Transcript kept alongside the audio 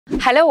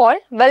Hello all,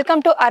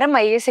 welcome to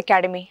Aram'S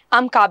Academy.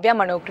 I'm Kavya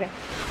Manoharan.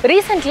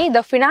 Recently,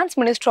 the Finance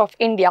Minister of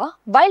India,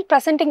 while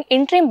presenting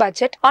interim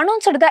budget,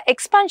 announced the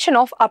expansion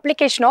of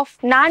application of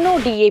Nano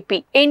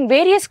DAP in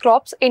various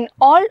crops in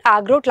all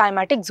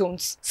agroclimatic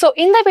zones. So,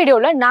 in the video,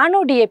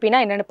 Nano DAP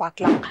na enna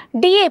paakalam.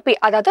 DAP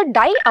adhaadu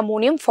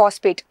diammonium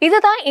phosphate. This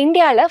is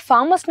India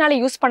farmers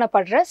use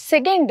pannapadra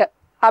second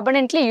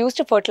abundantly used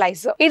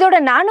fertilizer. இதோட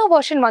நானோ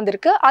version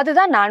வந்திருக்கு,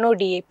 அதுதான் நானோ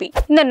DAP.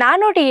 இந்த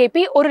நானோ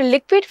DAP ஒரு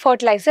liquid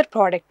fertiliser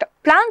product.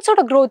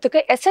 பிளான்ட்ஸோட growthக்கு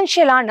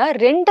எசென்ஷியலான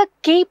ரெண்டு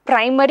key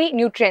primary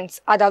nutrients,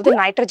 அதாவது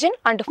nitrogen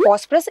and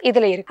phosphorus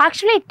இதுல இருக்கு.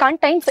 Actually it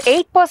contains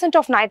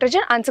 8% of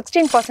nitrogen and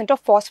 16%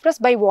 of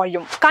phosphorus by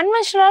volume.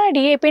 கன்வென்ஷனலான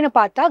டிஏபின்னு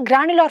பார்த்தா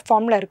கிரானுலார்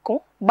ஃபார்ம்ல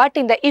இருக்கும். பட்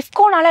இந்த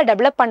இஃப்கோனால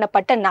டெவலப்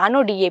பண்ணப்பட்ட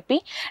நானோ டிஏபி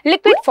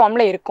லிக்விட்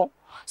ஃபார்ம்ல இருக்கும்.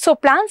 So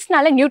plants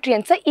நால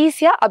nutrients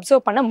ஈஸியா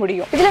அப்சர்வ் பண்ண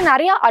முடியும். இதுல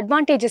நிறைய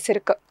அட்வான்டேஜஸ்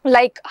இருக்கு.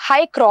 லைக் ஹை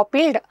crop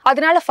yield,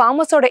 அதனால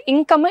farmersோட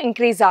இன்கம்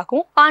இன்க்ரீஸ்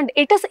ஆகும். And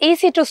it is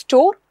easy to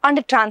store and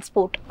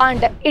transport.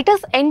 And it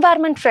is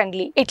environment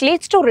friendly. It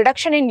leads to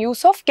reduction in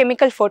use of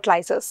chemical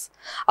fertilizers.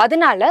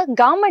 அதனால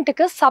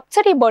கவர்மெண்ட்டுக்கு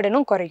சப்சிடி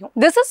பர்டனும் குறையும்.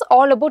 This is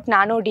all about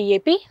Nano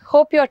DAP.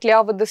 Hope you are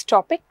clear with this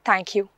topic. Thank you.